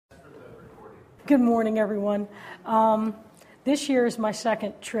Good morning, everyone. This year is my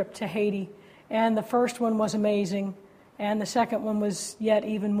second trip to Haiti, and the first one was amazing, and the second one was yet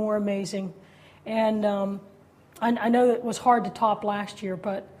even more amazing. And I know it was hard to top last year,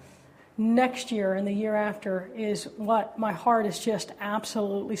 but next year and the year after is what my heart is just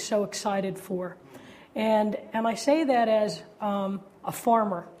absolutely so excited for. And I say that as a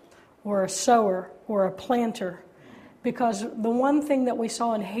farmer or a sower or a planter, because the one thing that we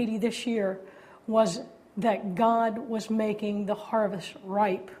saw in Haiti this year was that God was making the harvest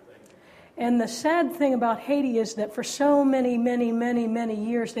ripe. And the sad thing about Haiti is that for so many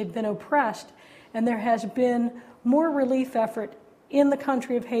years they've been oppressed, and there has been more relief effort in the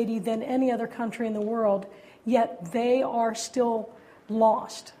country of Haiti than any other country in the world, yet they are still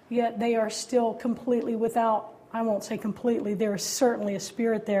lost. Yet they are still completely without, I won't say completely, there is certainly a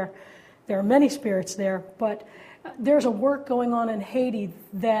spirit there. There are many spirits there, but there's a work going on in Haiti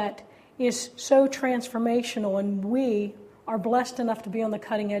that is so transformational, and we are blessed enough to be on the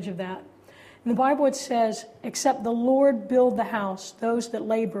cutting edge of that. In the Bible it says, except the Lord build the house, those that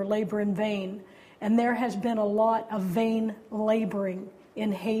labor in vain. And there has been a lot of vain laboring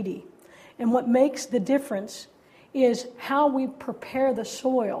in Haiti. And what makes the difference is how we prepare the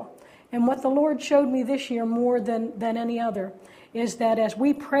soil. And what the Lord showed me this year more than any other is that as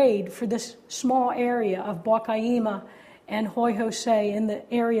we prayed for this small area of Bocaima and Hoy Jose in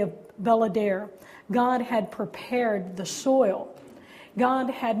the area of Belladere, God had prepared the soil.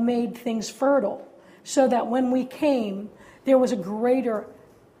 God had made things fertile so that when we came, there was a greater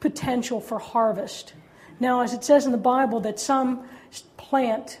potential for harvest. Now, as it says in the Bible that some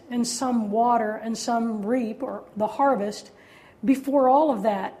plant and some water and some reap, or the harvest, before all of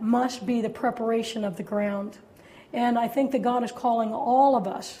that must be the preparation of the ground. And I think that God is calling all of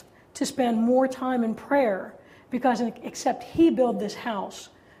us to spend more time in prayer, because except He build this house,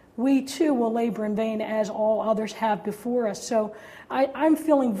 we too will labor in vain as all others have before us. So I'm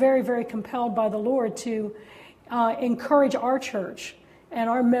feeling very compelled by the Lord to encourage our church and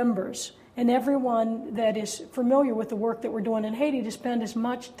our members and everyone that is familiar with the work that we're doing in Haiti to spend as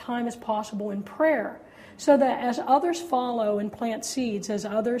much time as possible in prayer, so that as others follow and plant seeds, as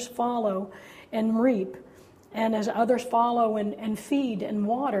others follow and reap, and as others follow and feed and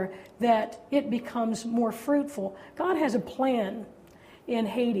water, that it becomes more fruitful. God has a plan in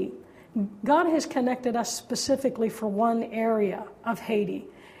Haiti. God has connected us specifically for one area of Haiti.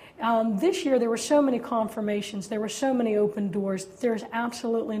 This year there were so many confirmations, there were so many open doors. There's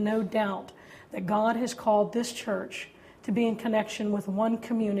absolutely no doubt that God has called this church to be in connection with one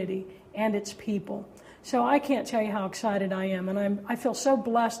community and its people. So I can't tell you how excited I am, and I feel so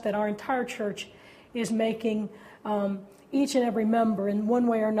blessed that our entire church is making each and every member in one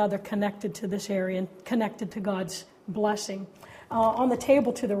way or another connected to this area and connected to God's blessing. On the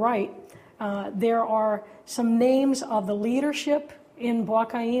table to the right, there are some names of the leadership in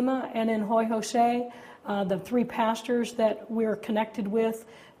Bocaima and in Hoy Jose, the three pastors that we're connected with,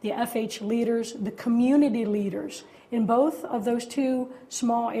 the FH leaders, the community leaders. In both of those two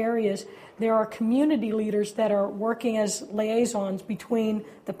small areas, there are community leaders that are working as liaisons between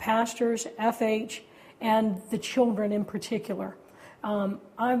the pastors, FH, and the children in particular.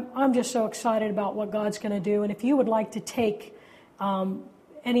 I'm just so excited about what God's going to do. And if you would like to take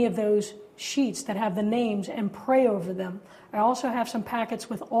any of those sheets that have the names and pray over them, I also have some packets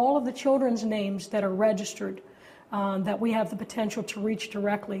with all of the children's names that are registered, that we have the potential to reach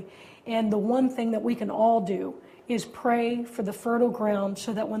directly. And the one thing that we can all do is pray for the fertile ground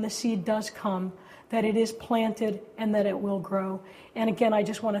so that when the seed does come, that it is planted and that it will grow. And again, I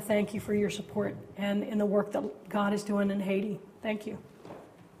just want to thank you for your support and in the work that God is doing in Haiti. Thank you.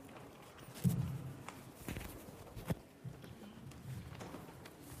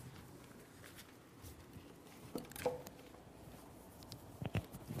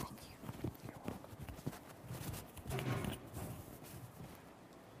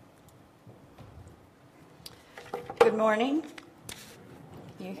 Good morning.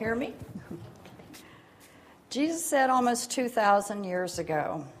 You hear me? Jesus said almost 2,000 years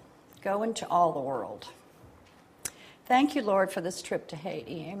ago, go into all the world. Thank you, Lord, for this trip to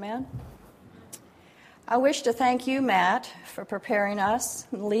Haiti. Amen. I wish to thank you, Matt, for preparing us,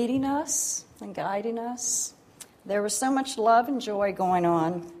 and leading us, and guiding us. There was so much love and joy going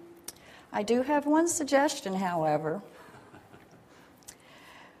on. I do have one suggestion, however,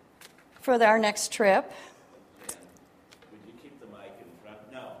 for our next trip.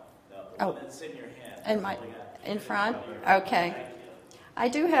 Oh, it's in your hand. In front? Okay. I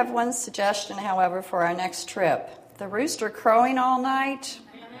do have one suggestion, however, for our next trip. The rooster crowing all night.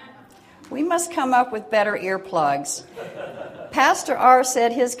 We must come up with better earplugs. Pastor R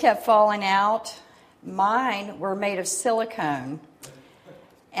said his kept falling out. Mine were made of silicone.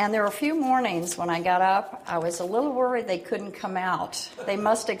 And there were a few mornings when I got up, I was a little worried they couldn't come out. They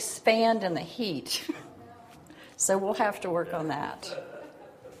must expand in the heat. So we'll have to work on that.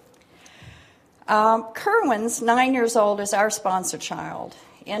 Kerwin's 9 years old, is our sponsor child.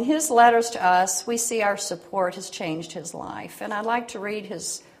 In his letters to us, we see our support has changed his life. And I'd like to read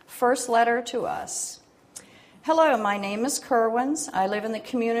his first letter to us. Hello, my name is Kerwins. I live in the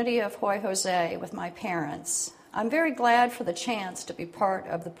community of Hoy Jose with my parents. I'm very glad for the chance to be part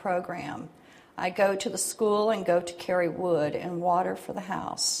of the program. I go to the school and go to carry wood and water for the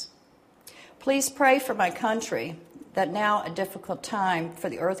house. Please pray for my country, that now a difficult time for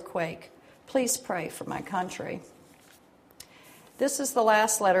the earthquake. Please pray for my country. This is the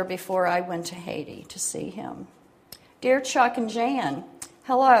last letter before I went to Haiti to see him. Dear Chuck and Jan,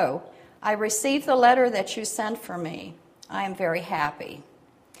 hello. I received the letter that you sent for me. I am very happy.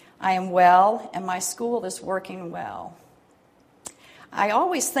 I am well, and my school is working well. I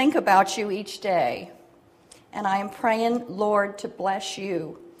always think about you each day, and I am praying, Lord, to bless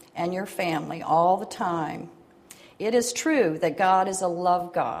you and your family all the time. It is true that God is a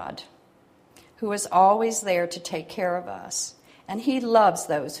love God who is always there to take care of us, and he loves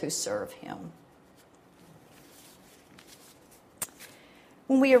those who serve him.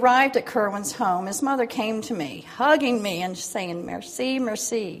 When we arrived at Kerwin's home, his mother came to me, hugging me and saying, merci,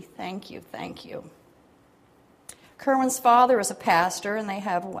 merci, thank you, thank you. Kerwin's father is a pastor, and they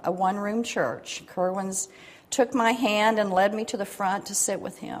have a one-room church. Kerwin's took my hand and led me to the front to sit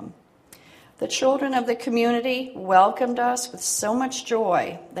with him. The children of the community welcomed us with so much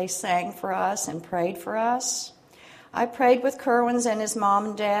joy. They sang for us and prayed for us. I prayed with Kerwin's and his mom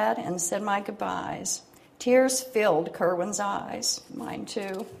and dad and said my goodbyes. Tears filled Kerwin's eyes, mine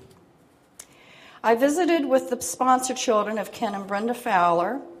too. I visited with the sponsor children of Ken and Brenda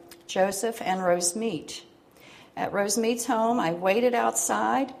Fowler, Joseph and Rose Meat. At Rose Meat's home, I waited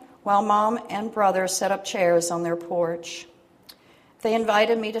outside while Mom and brother set up chairs on their porch. They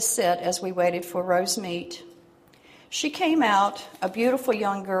invited me to sit as we waited for Rose Meat. She came out, a beautiful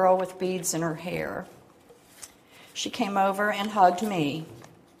young girl with beads in her hair. She came over and hugged me.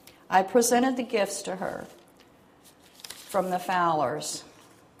 I presented the gifts to her from the Fowlers.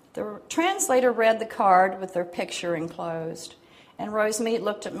 The translator read the card with their picture enclosed, and Rosemead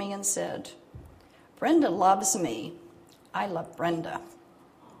looked at me and said, Brenda loves me. I love Brenda.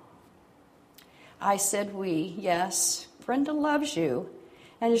 I said, oui, yes, Brenda loves you.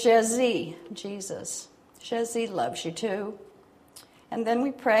 And Jésus, Jesus, Jésus loves you too. And then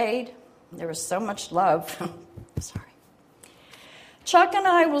we prayed. There was so much love. Sorry. Chuck and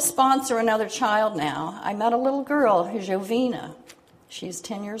I will sponsor another child now. I met a little girl, Jovina. She's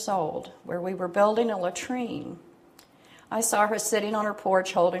 10 years old, where we were building a latrine. I saw her sitting on her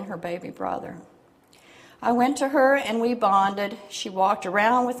porch holding her baby brother. I went to her and we bonded. She walked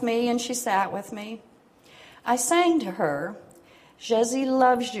around with me and she sat with me. I sang to her, Jésus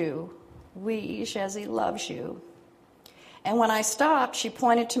loves you. Oui, Jésus loves you. And when I stopped, she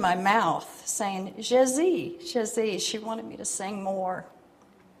pointed to my mouth, saying, Jésus, Jésus. She wanted me to sing more.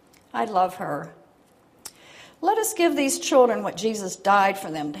 I love her. Let us give these children what Jesus died for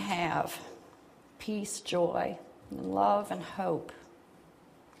them to have. Peace, joy, and love, and hope.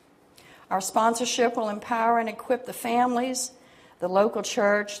 Our sponsorship will empower and equip the families, the local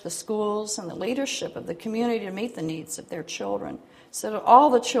church, the schools, and the leadership of the community to meet the needs of their children, so that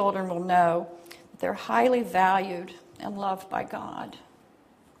all the children will know that they're highly valued and loved by God.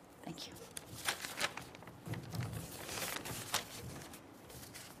 Thank you.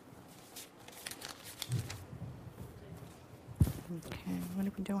 Okay, what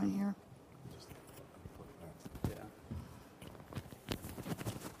are we doing here?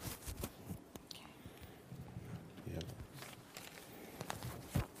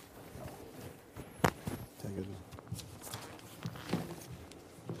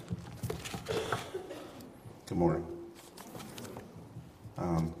 Good morning.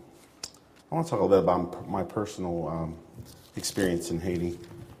 I want to talk a little bit about my personal experience in Haiti.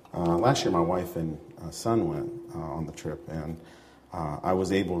 Last year, my wife and son went on the trip, and I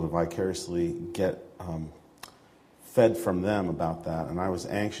was able to vicariously get fed from them about that, and I was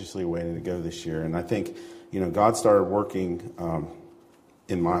anxiously waiting to go this year. And I think, God started working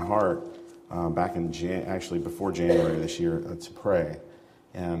in my heart back in actually before January this year to pray.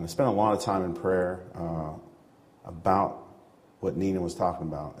 And I spent a lot of time in prayer about what Nina was talking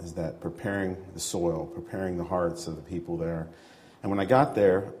about, is that preparing the soil, preparing the hearts of the people there. And when I got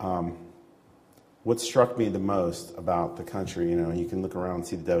there, what struck me the most about the country, you can look around and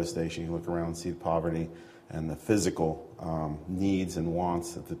see the devastation, you can look around and see the poverty and the physical needs and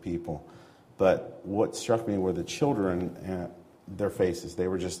wants of the people. But what struck me were the children and their faces. They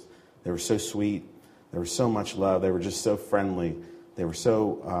were so sweet. There was so much love. They were just so friendly. They were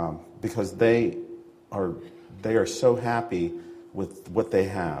so, because they are so happy with what they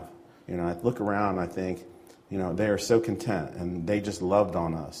have. You know, I look around and I think, you know, they are so content, and they just loved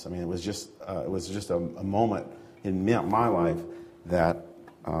on us. I mean, it was just a moment in my life that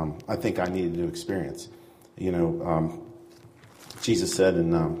I think I needed to experience. You know, Jesus said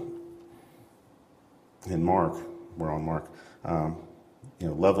in Mark, we're on Mark, you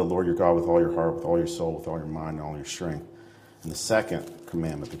know, love the Lord your God with all your heart, with all your soul, with all your mind, and all your strength. And the second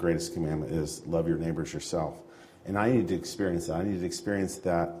commandment, the greatest commandment, is love your neighbors yourself. And I needed to experience that. I needed to experience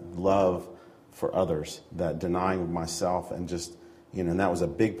that love for others, that denying of myself, and just, you know, and that was a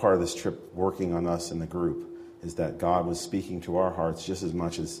big part of this trip, working on us in the group, is that God was speaking to our hearts just as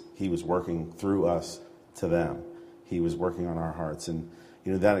much as he was working through us to them. He was working on our hearts. And,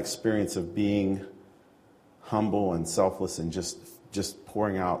 you know, that experience of being humble and selfless and just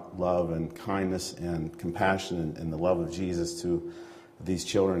pouring out love and kindness and compassion and the love of Jesus to these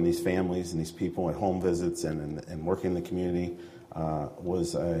children, these families, and these people at home visits and working in the community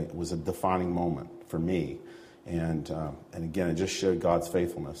was a defining moment for me. And again, it just showed God's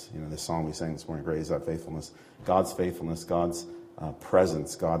faithfulness. You know, the song we sang this morning, "Great is Thy Faithfulness." God's faithfulness, God's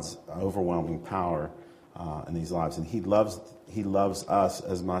presence, God's overwhelming power in these lives. And He loves us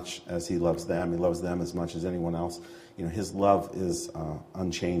as much as He loves them. He loves them as much as anyone else. You know, His love is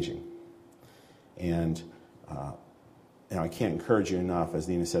unchanging. And I can't encourage you enough, as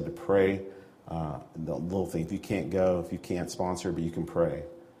Nina said, to pray. The little thing, if you can't go, if you can't sponsor, but you can pray.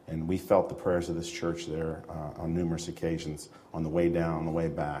 And we felt the prayers of this church there on numerous occasions, on the way down, on the way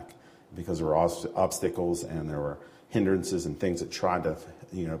back, because there were obstacles and there were hindrances and things that tried to,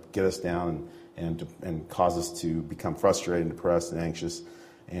 you know, get us down and cause us to become frustrated and depressed and anxious.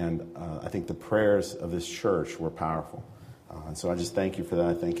 And I think the prayers of this church were powerful. And so I just thank you for that.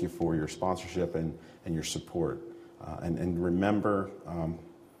 I thank you for your sponsorship and your support. And remember,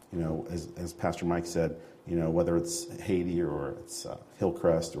 you know, as Pastor Mike said, you know, whether it's Haiti or it's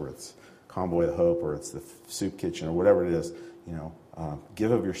Hillcrest or it's Convoy of Hope or it's the Soup Kitchen or whatever it is, you know,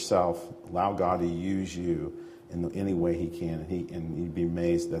 give of yourself, allow God to use you in any way He can, and you'd be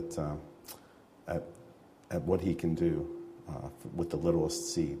amazed at what He can do with the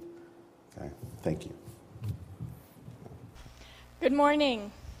littlest seed. Okay, thank you. Good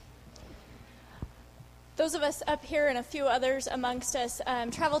morning. Those of us up here and a few others amongst us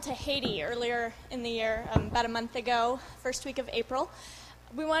traveled to Haiti earlier in the year, about a month ago, first week of April.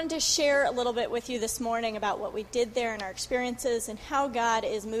 We wanted to share a little bit with you this morning about what we did there and our experiences and how God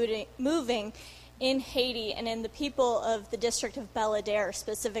is moving in Haiti and in the people of the district of Belladere,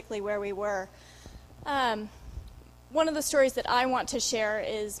 specifically where we were. One of the stories that I want to share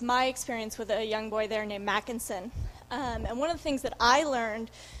is my experience with a young boy there named Mackinson. And one of the things that I learned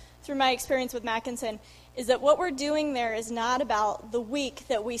through my experience with Mackinson is that what we're doing there is not about the week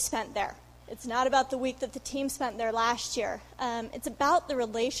that we spent there. It's not about the week that the team spent there last year. It's about the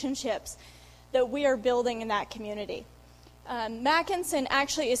relationships that we are building in that community. Mackinson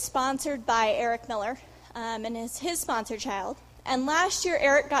actually is sponsored by Eric Miller and is his sponsor child. And last year,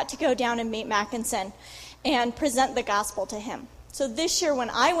 Eric got to go down and meet Mackinson and present the gospel to him. So this year, when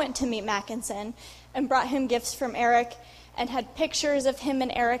I went to meet Mackinson and brought him gifts from Eric and had pictures of him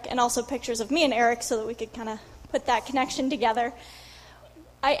and Eric and also pictures of me and Eric so that we could kind of put that connection together,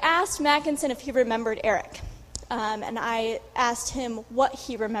 I asked Mackinson if he remembered Eric. And I asked him what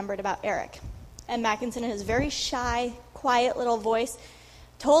he remembered about Eric. And Mackinson, in his very shy, quiet little voice,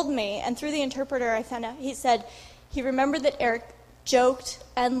 told me, and through the interpreter I found out, he said he remembered that Eric joked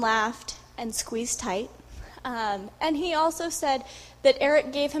and laughed and squeezed tight. And he also said that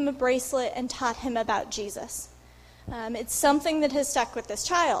Eric gave him a bracelet and taught him about Jesus. It's something that has stuck with this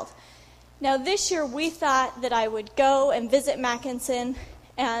child. Now, this year we thought that I would go and visit Mackinson,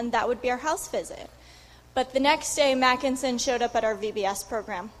 and that would be our house visit. But the next day, Mackinson showed up at our VBS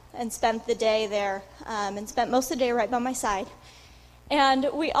program and spent the day there, and spent most of the day right by my side. And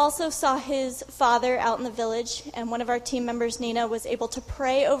we also saw his father out in the village, and one of our team members, Nina, was able to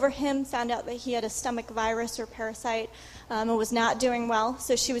pray over him, found out that he had a stomach virus or parasite and was not doing well,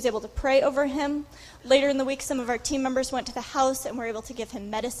 so she was able to pray over him. Later in the week, some of our team members went to the house and were able to give him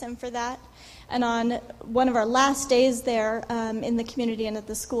medicine for that. And on one of our last days there in the community and at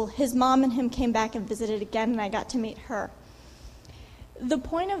the school, his mom and him came back and visited again, and I got to meet her. The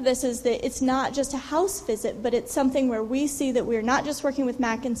point of this is that it's not just a house visit, but it's something where we see that we're not just working with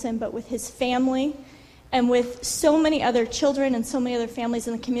Mackinson, but with his family And with so many other children and so many other families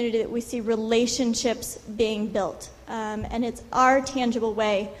in the community, that we see relationships being built. And it's our tangible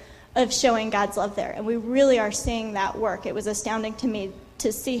way of showing God's love there. And we really are seeing that work. It was astounding to me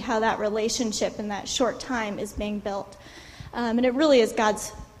to see how that relationship in that short time is being built. And it really is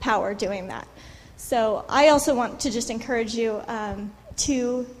God's power doing that. So I also want to just encourage you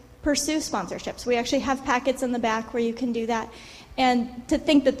to pursue sponsorships. We actually have packets in the back where you can do that. And to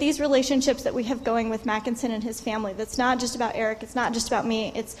think that these relationships that we have going with Mackinson and his family, that's not just about Eric, it's not just about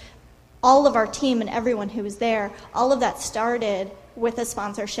me, it's all of our team and everyone who was there, all of that started with a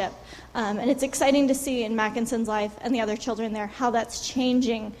sponsorship. And it's exciting to see in Mackinson's life and the other children there how that's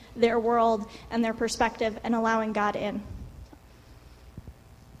changing their world and their perspective and allowing God in.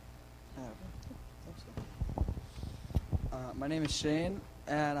 My name is Shane,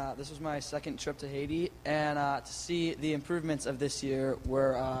 and this was my second trip to Haiti, and to see the improvements of this year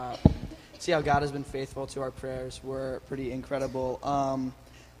see how God has been faithful to our prayers were pretty incredible.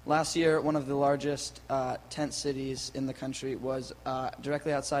 Last year, one of the largest tent cities in the country was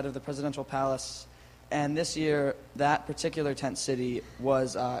directly outside of the presidential palace, and this year, that particular tent city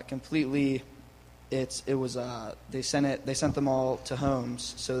was completely. They sent them all to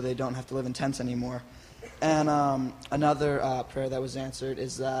homes, so they don't have to live in tents anymore. And another prayer that was answered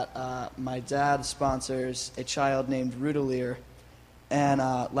is that my dad sponsors a child named Rudelier. And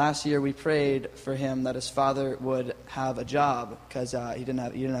last year we prayed for him that his father would have a job because he didn't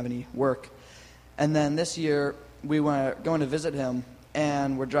have any work. And then this year we were going to visit him,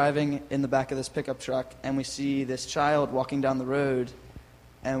 and we're driving in the back of this pickup truck, and we see this child walking down the road,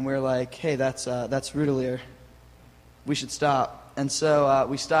 and we're like, "Hey, that's Rudelier. We should stop." And so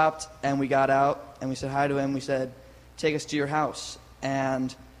we stopped, and we got out, and we said hi to him. We said, "Take us to your house."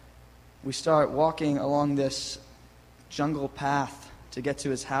 And we start walking along this jungle path to get to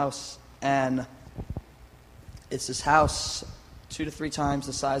his house. And it's this house 2 to 3 times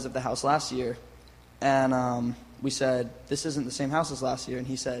the size of the house last year. And we said, "This isn't the same house as last year." And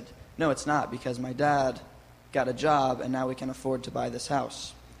he said, "No, it's not, because my dad got a job, and now we can afford to buy this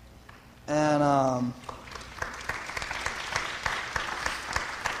house." And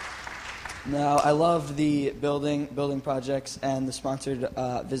now, I loved the building projects and the sponsored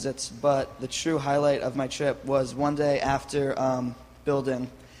visits, but the true highlight of my trip was one day after building.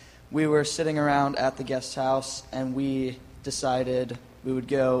 We were sitting around at the guest house, and we decided we would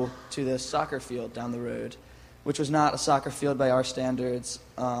go to the soccer field down the road, which was not a soccer field by our standards.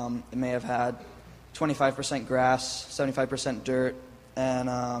 It may have had 25% grass, 75% dirt,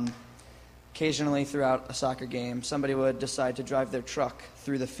 and occasionally throughout a soccer game, somebody would decide to drive their truck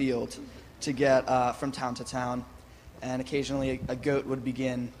through the field to get from town to town, and occasionally a goat would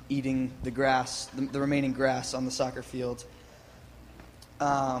begin eating the grass, the remaining grass on the soccer field.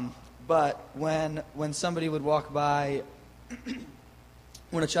 But when somebody would walk by,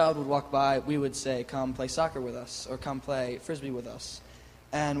 when a child would walk by, we would say, "Come play soccer with us," or "Come play Frisbee with us."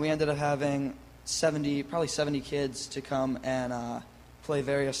 And we ended up having probably 70 kids to come and play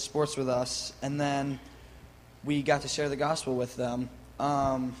various sports with us, and then we got to share the gospel with them.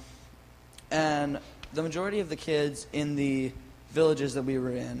 And the majority of the kids in the villages that we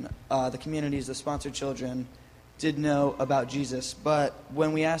were in, the communities, the sponsored children, did know about Jesus. But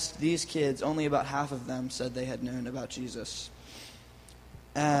when we asked these kids, only about half of them said they had known about Jesus.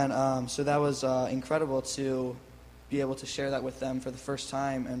 And so that was incredible to be able to share that with them for the first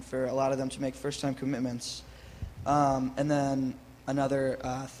time, and for a lot of them to make first-time commitments. And then another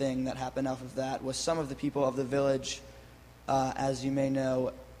thing that happened off of that was some of the people of the village, as you may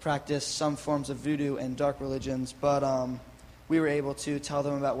know, practice some forms of voodoo and dark religions, but we were able to tell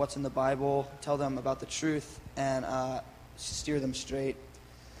them about what's in the Bible, tell them about the truth, and steer them straight.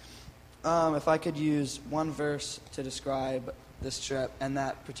 If I could use one verse to describe this trip and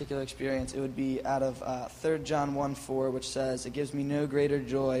that particular experience, it would be out of 3 John 1:4, which says, "It gives me no greater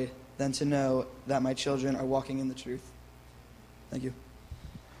joy than to know that my children are walking in the truth." Thank you.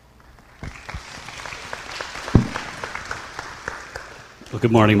 Well,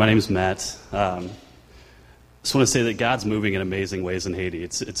 good morning. My name is Matt. I just want to say that God's moving in amazing ways in Haiti.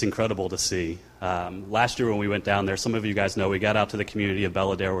 It's incredible to see. Last year when we went down there, some of you guys know, we got out to the community of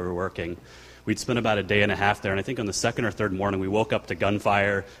Belladere where we were working. We'd spent about a day and a half there, and I think on the second or third morning we woke up to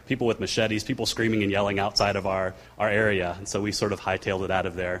gunfire, people with machetes, people screaming and yelling outside of our area, and so we sort of hightailed it out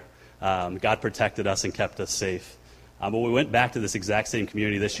of there. God protected us and kept us safe. When we went back to this exact same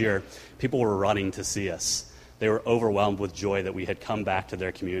community this year, people were running to see us. They were overwhelmed with joy that we had come back to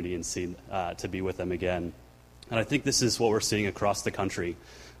their community and seen to be with them again. And I think this is what we're seeing across the country.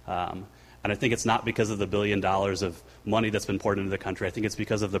 And I think it's not because of the $1 billion of money that's been poured into the country. I think it's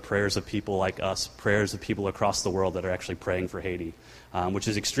because of the prayers of people like us, prayers of people across the world that are actually praying for Haiti, which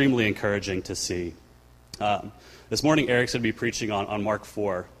is extremely encouraging to see. This morning, Eric's going to be preaching on Mark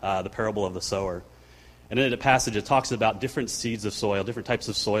 4, the parable of the sower. And in the passage, it talks about different seeds of soil, different types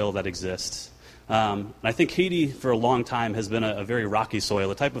of soil that exist. And I think Haiti, for a long time, has been a very rocky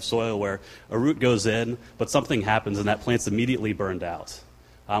soil, a type of soil where a root goes in, but something happens, and that plant's immediately burned out.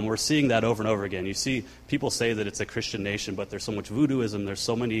 We're seeing that over and over again. You see people say that it's a Christian nation, but there's so much voodooism, there's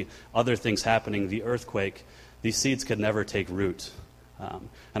so many other things happening, the earthquake, these seeds could never take root.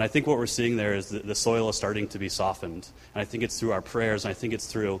 And I think what we're seeing there is that the soil is starting to be softened. And I think it's through our prayers, and I think it's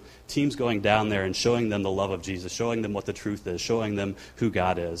through teams going down there and showing them the love of Jesus, showing them what the truth is, showing them who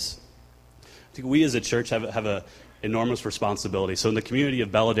God is. I think we as a church have an enormous responsibility. So in the community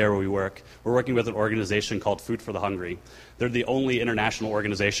of Belladere where we work, we're working with an organization called Food for the Hungry. They're the only international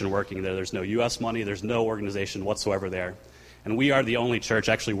organization working there. There's no U.S. money. There's no organization whatsoever there. And we are the only church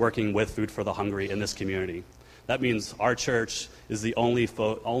actually working with Food for the Hungry in this community. That means our church is the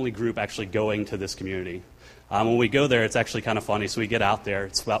only group actually going to this community. When we go there, it's actually kind of funny. So we get out there.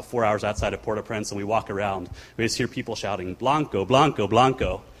 It's about 4 hours outside of Port-au-Prince, and we walk around. We just hear people shouting, "Blanco, Blanco,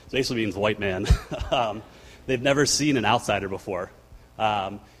 Blanco." It basically means white man. They've never seen an outsider before.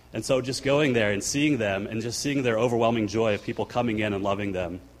 And so just going there and seeing them and just seeing their overwhelming joy of people coming in and loving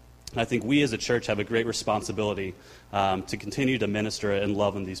them, I think we as a church have a great responsibility to continue to minister and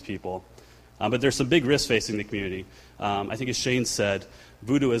love in these people. But there's some big risks facing the community. I think as Shane said,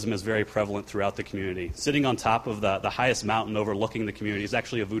 voodooism is very prevalent throughout the community. Sitting on top of the highest mountain overlooking the community is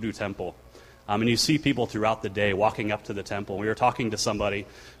actually a voodoo temple. And you see people throughout the day walking up to the temple. We were talking to somebody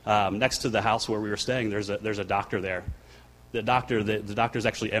next to the house where we were staying. There's a doctor there. The doctor's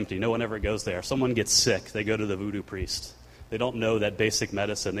actually empty. No one ever goes there. If someone gets sick, they go to the voodoo priest. They don't know that basic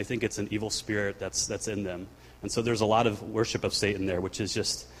medicine. They think it's an evil spirit that's in them. And so there's a lot of worship of Satan there, which is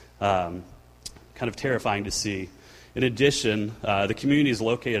just kind of terrifying to see. In addition, the community is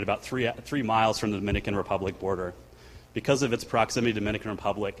located about 3 miles from the Dominican Republic border. Because of its proximity to the Dominican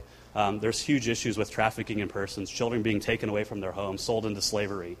Republic, there's huge issues with trafficking in persons, children being taken away from their homes, sold into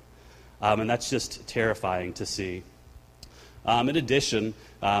slavery. And that's just terrifying to see. In addition,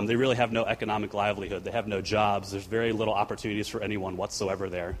 they really have no economic livelihood. They have no jobs. There's very little opportunities for anyone whatsoever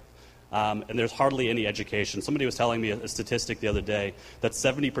there. And there's hardly any education. Somebody was telling me a statistic the other day that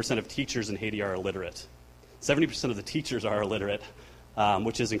 70% of teachers in Haiti are illiterate. 70% of the teachers are illiterate,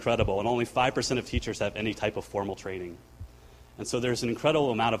 which is incredible. And only 5% of teachers have any type of formal training. And so there's an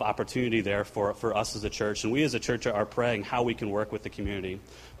incredible amount of opportunity there for us as a church. And we as a church are praying how we can work with the community.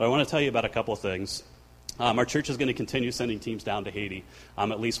 But I want to tell you about a couple of things. Our church is going to continue sending teams down to Haiti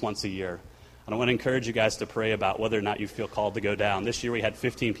at least once a year. And I want to encourage you guys to pray about whether or not you feel called to go down. This year we had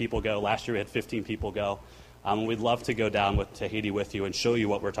 15 people go. Last year we had 15 people go. We'd love to go down to Haiti with you and show you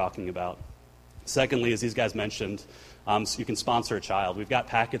what we're talking about. Secondly, as these guys mentioned, so you can sponsor a child. We've got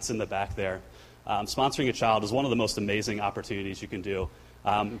packets in the back there. Sponsoring a child is one of the most amazing opportunities you can do.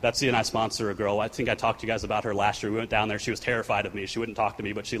 Betsy and I sponsor a girl. I think I talked to you guys about her last year. We went down there. She was terrified of me. She wouldn't talk to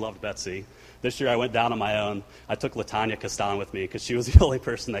me, but she loved Betsy. This year I went down on my own. I took LaTanya Castan with me because she was the only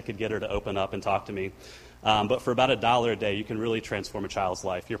person that could get her to open up and talk to me. But for about $1 a day, you can really transform a child's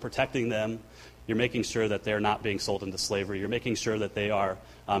life. You're protecting them. You're making sure that they're not being sold into slavery. You're making sure that they are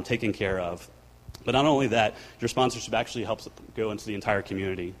taken care of. But not only that, your sponsorship actually helps go into the entire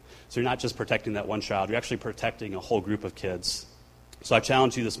community. So you're not just protecting that one child. You're actually protecting a whole group of kids. So I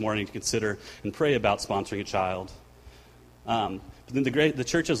challenge you this morning to consider and pray about sponsoring a child. But then the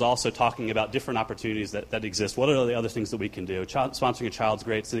church is also talking about different opportunities that exist. What are the other things that we can do? Sponsoring a child's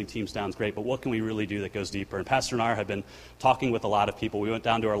great, sending teams down is great, but what can we really do that goes deeper? And Pastor and I have been talking with a lot of people. We went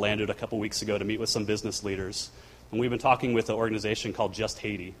down to Orlando a couple weeks ago to meet with some business leaders. And we've been talking with an organization called Just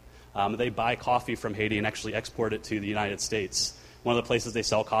Haiti. They buy coffee from Haiti and actually export it to the United States. One of the places they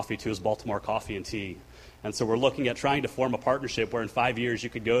sell coffee to is Baltimore Coffee and Tea. And so we're looking at trying to form a partnership where in 5 years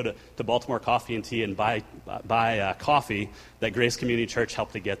you could go to Baltimore Coffee and Tea and buy coffee that Grace Community Church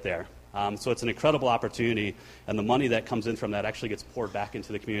helped to get there. So it's an incredible opportunity, and the money that comes in from that actually gets poured back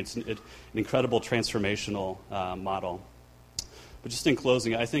into the community. It's an incredible transformational model. But just in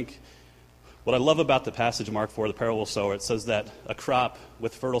closing, I think what I love about the passage of Mark 4, the parable of the sower, it says that a crop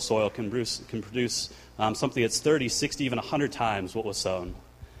with fertile soil can produce something that's 30, 60, even 100 times what was sown.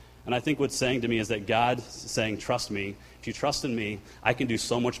 And I think what's saying to me is that God's saying, trust me. If you trust in me, I can do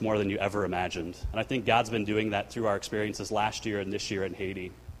so much more than you ever imagined. And I think God's been doing that through our experiences last year and this year in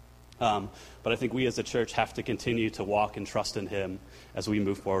Haiti. But I think we as a church have to continue to walk and trust in him as we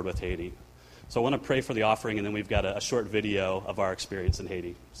move forward with Haiti. So I want to pray for the offering, and then we've got a short video of our experience in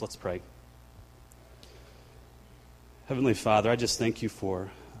Haiti. So let's pray. Heavenly Father, I just thank you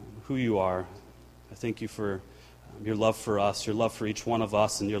for who you are. I thank you for your love for us, your love for each one of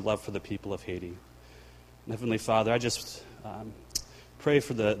us, and your love for the people of Haiti. And Heavenly Father, I just pray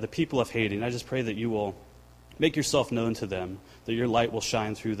for the people of Haiti, and I just pray that you will make yourself known to them, that your light will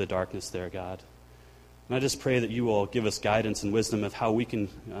shine through the darkness there, God. And I just pray that you will give us guidance and wisdom of how we can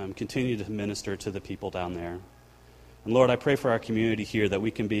continue to minister to the people down there. And Lord, I pray for our community here that we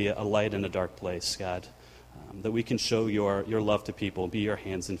can be a light in a dark place, God, that we can show your love to people, be your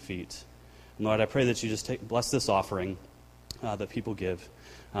hands and feet. And Lord, I pray that you just bless this offering that people give,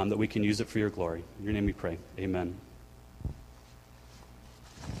 that we can use it for your glory. In your name we pray. Amen.